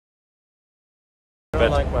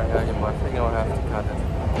bed. I don't like my hair anymore. I think I'll have to cut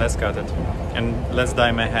it. Let's cut it. And let's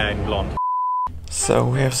dye my hair in blonde. So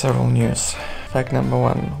we have several news. Fact number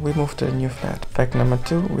 1, we moved to a new flat. Fact number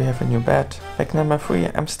 2, we have a new bed. Fact number 3,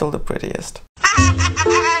 I'm still the prettiest. I'm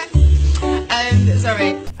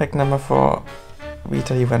sorry. Fact number 4,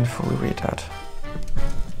 Vita went fully retard.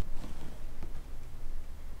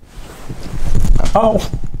 Oh!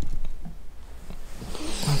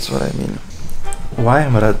 That's what I mean. Why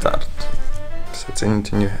am I retard? So it's a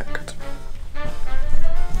new haircut.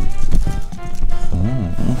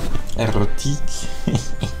 Erotique.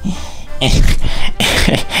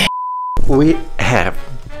 We have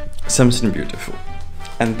something beautiful.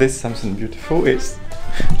 And this something beautiful is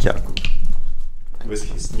Jakob with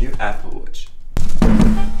his new Apple Watch.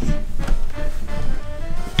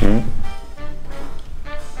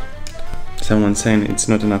 Someone saying it's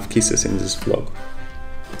not enough kisses in this vlog.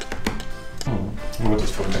 What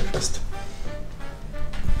is for breakfast?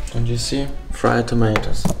 Don't you see? Fried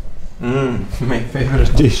tomatoes. My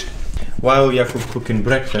favorite dish. While Jakob cooking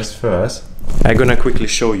breakfast first, I'm gonna quickly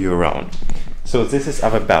show you around. So this is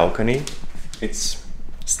our balcony. It's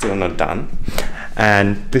still not done.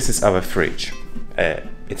 And this is our fridge.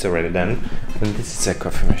 It's already done. And this is a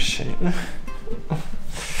coffee machine.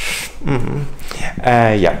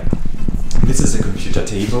 Yeah. This is a computer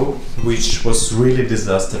table, which was really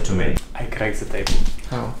disaster to make. I cracked the table.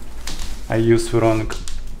 How? I used wrong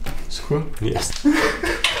Screw? Yes.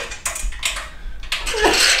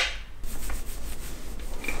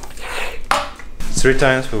 3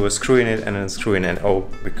 times we were screwing it and unscrewing it. Oh,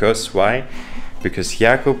 because why? Because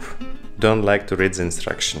Jakob don't like to read the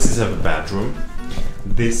instructions. This is our bedroom.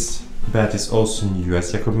 This bed is also new,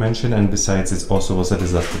 as Jakob mentioned, and besides it also was a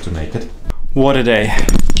disaster to make it. What a day.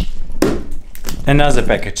 Another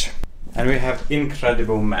package. And we have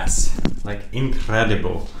incredible mess. Like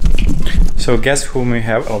incredible. So guess whom we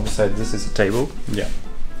have? Oh, besides this is a table. Yeah.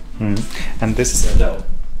 And this is Adele.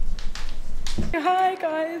 Hi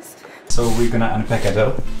guys. So we're gonna unpack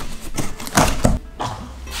Adele.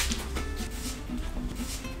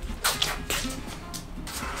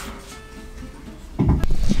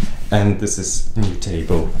 And this is new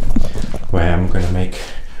table where I'm gonna make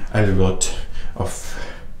a lot of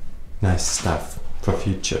nice stuff for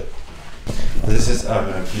future. This is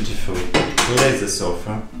our beautiful leather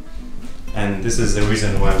sofa, and this is the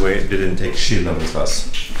reason why we didn't take Sheila with us,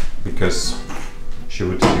 because she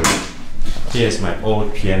would hear it. Here's my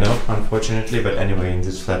old piano, unfortunately, but anyway, in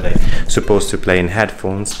this flat I'm supposed to play in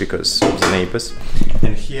headphones because of the neighbors.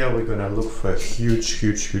 And here we're gonna look for a huge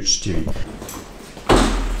TV.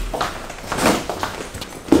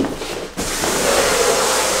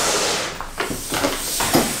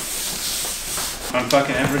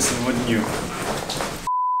 Unpacking everything with new.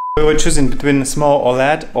 We were choosing between small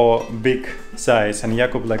OLED or big size, and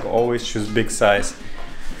Jakob like always choose big size.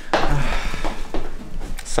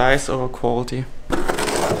 Size or quality?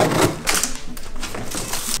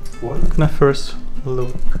 We're gonna first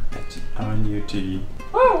look at our new TV.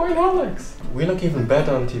 Oh, Wineholics! We look even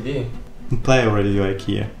better on TV. Play already like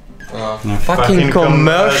here. No, fucking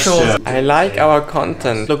commercials! I like our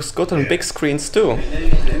content. Looks good on big screens too.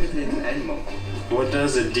 What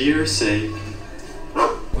does a deer say?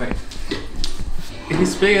 Wait.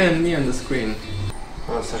 He's bigger than me on the screen.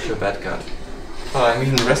 Oh, such a bad guy. Oh, I'm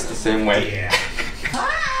even dressed the same way. Yeah.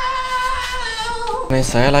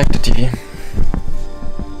 Nice, I like the TV.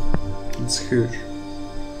 It's huge.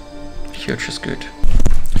 Huge is good.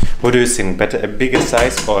 What do you think? Better a bigger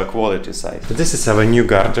size or a quality size? This is our new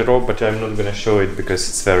garderobe, but I'm not gonna show it because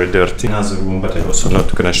it's very dirty. Another room, but I'm also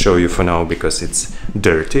not gonna show you for now because it's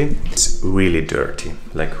dirty. It's really dirty,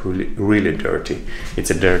 like really dirty.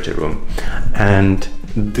 It's a dirty room. And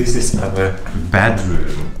this is our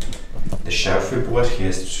bedroom. The shelf we bought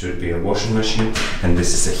here should be a washing machine, and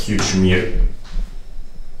this is a huge mirror.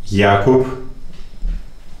 Jakob.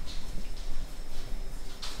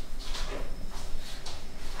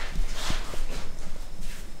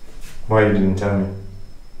 Why you didn't tell me?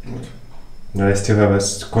 What? No, I still have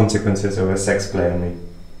consequences of a sex play on me.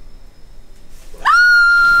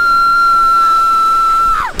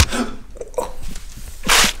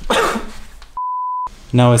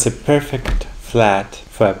 Now it's a perfect flat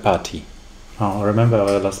for a party. Oh, remember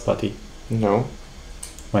our last party? No.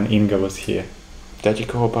 When Inga was here. Did you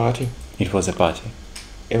call a party? It was a party.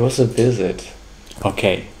 It was a visit.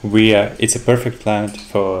 Okay, it's a perfect flat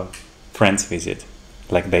for friends visit.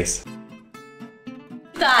 Like this.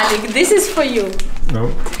 Darling, this is for you.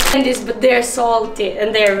 No. And this, but they're salty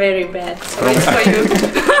and they're very bad, so it's for you.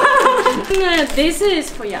 No, this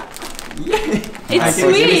is for ya. It's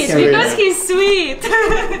sweet because he's sweet.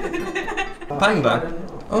 panda.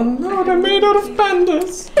 Oh no, they're made out of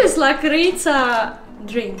pandas. It's like Rita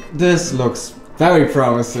drink. This looks very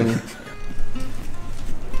promising.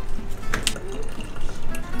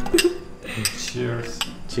 Cheers.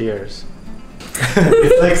 Cheers.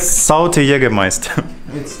 It's like salty Jägermeister.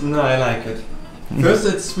 No, I like it. First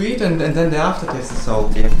it's sweet and then the aftertaste is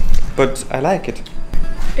salty. But I like it.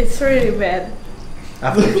 It's really bad.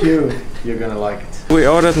 After a few, you're gonna like it. We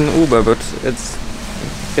ordered an Uber, but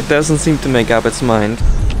it doesn't seem to make up its mind.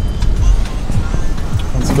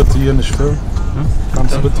 Kannst du bitte hier nicht filmen?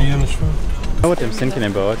 Kannst du bitte hier nicht filmen? You know what I'm thinking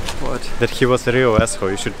about? What? That he was a real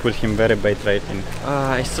asshole. You should put him very bad rating.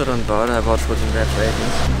 I still don't bother about putting that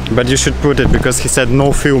ratings. But you should put it because he said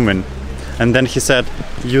no filming. And then he said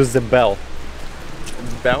use the bell.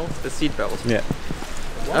 Belt? The seat belt? Yeah.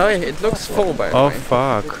 Oh, it looks full by the Oh way.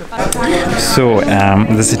 fuck. So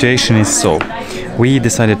the situation is so. We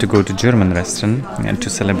decided to go to German restaurant and to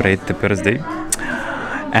celebrate the birthday.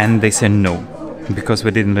 And they said no. Because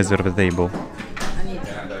we didn't reserve a table.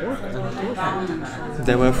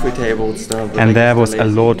 There were 3 tables though. And there was a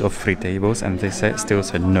lot of free tables and they still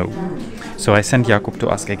said no. So I sent Jakub to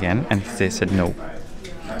ask again and they said no.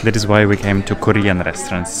 That is why we came to Korean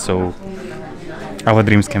restaurants. So our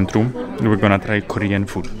dreams came true. We're gonna try Korean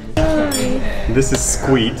food. This is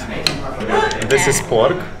squid. This is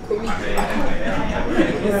pork.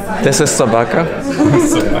 This is sobaka.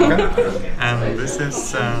 And this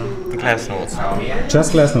is Glass notes.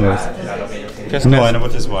 just glass noodles. No, and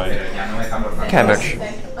what is white? Cabbage.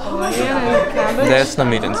 There's no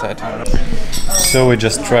meat inside. So we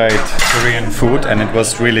just tried Korean food and it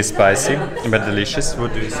was really spicy but delicious.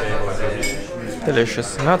 What do you say about it?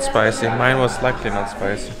 Delicious. Not spicy. Mine was slightly not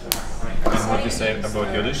spicy. And what do you say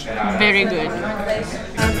about your dish? Very good.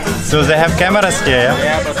 So they have cameras here, yeah?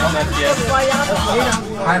 Yeah, but not yet.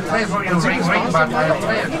 I play for you ring, but I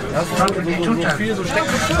play it. That's probably 2 times.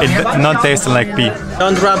 It not tasting like pee.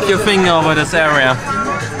 Don't rub your finger over this area.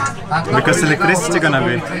 Because electricity gonna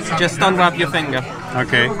be. Just don't rub your finger.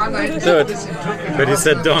 Okay. Do it. But he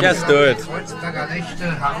said don't. Just do it.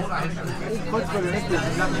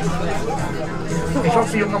 Ich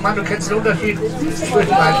hoffe, junger Mann, du kennst den Unterschied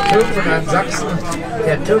zwischen einem Türken und einem Sachsen.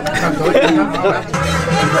 Der Türke kann Deutsch.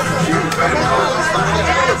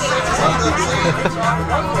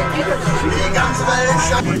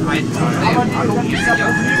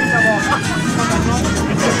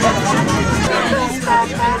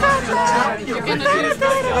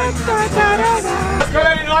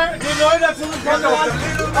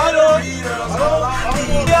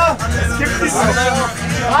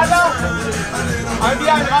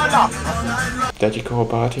 Daddy go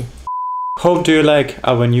party. Hope do you like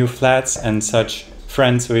our new flats and such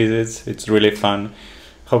friends visits. It's really fun.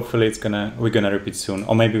 Hopefully we're gonna repeat soon,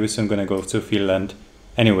 or maybe we're soon gonna go to Finland.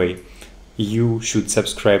 Anyway, you should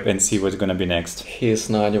subscribe and see what's gonna be next. He has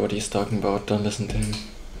no idea what he's talking about. Don't listen to him.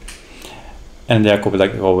 And Jakub,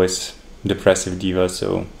 like always, depressive diva,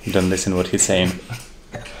 so don't listen what he's saying.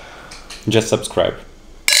 Just subscribe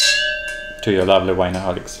to your lovely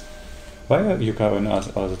Wineholics. Why are you calling us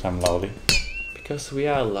all the time lovely? Because we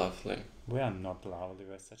are lovely. We are not lovely,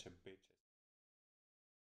 we're such a bitch.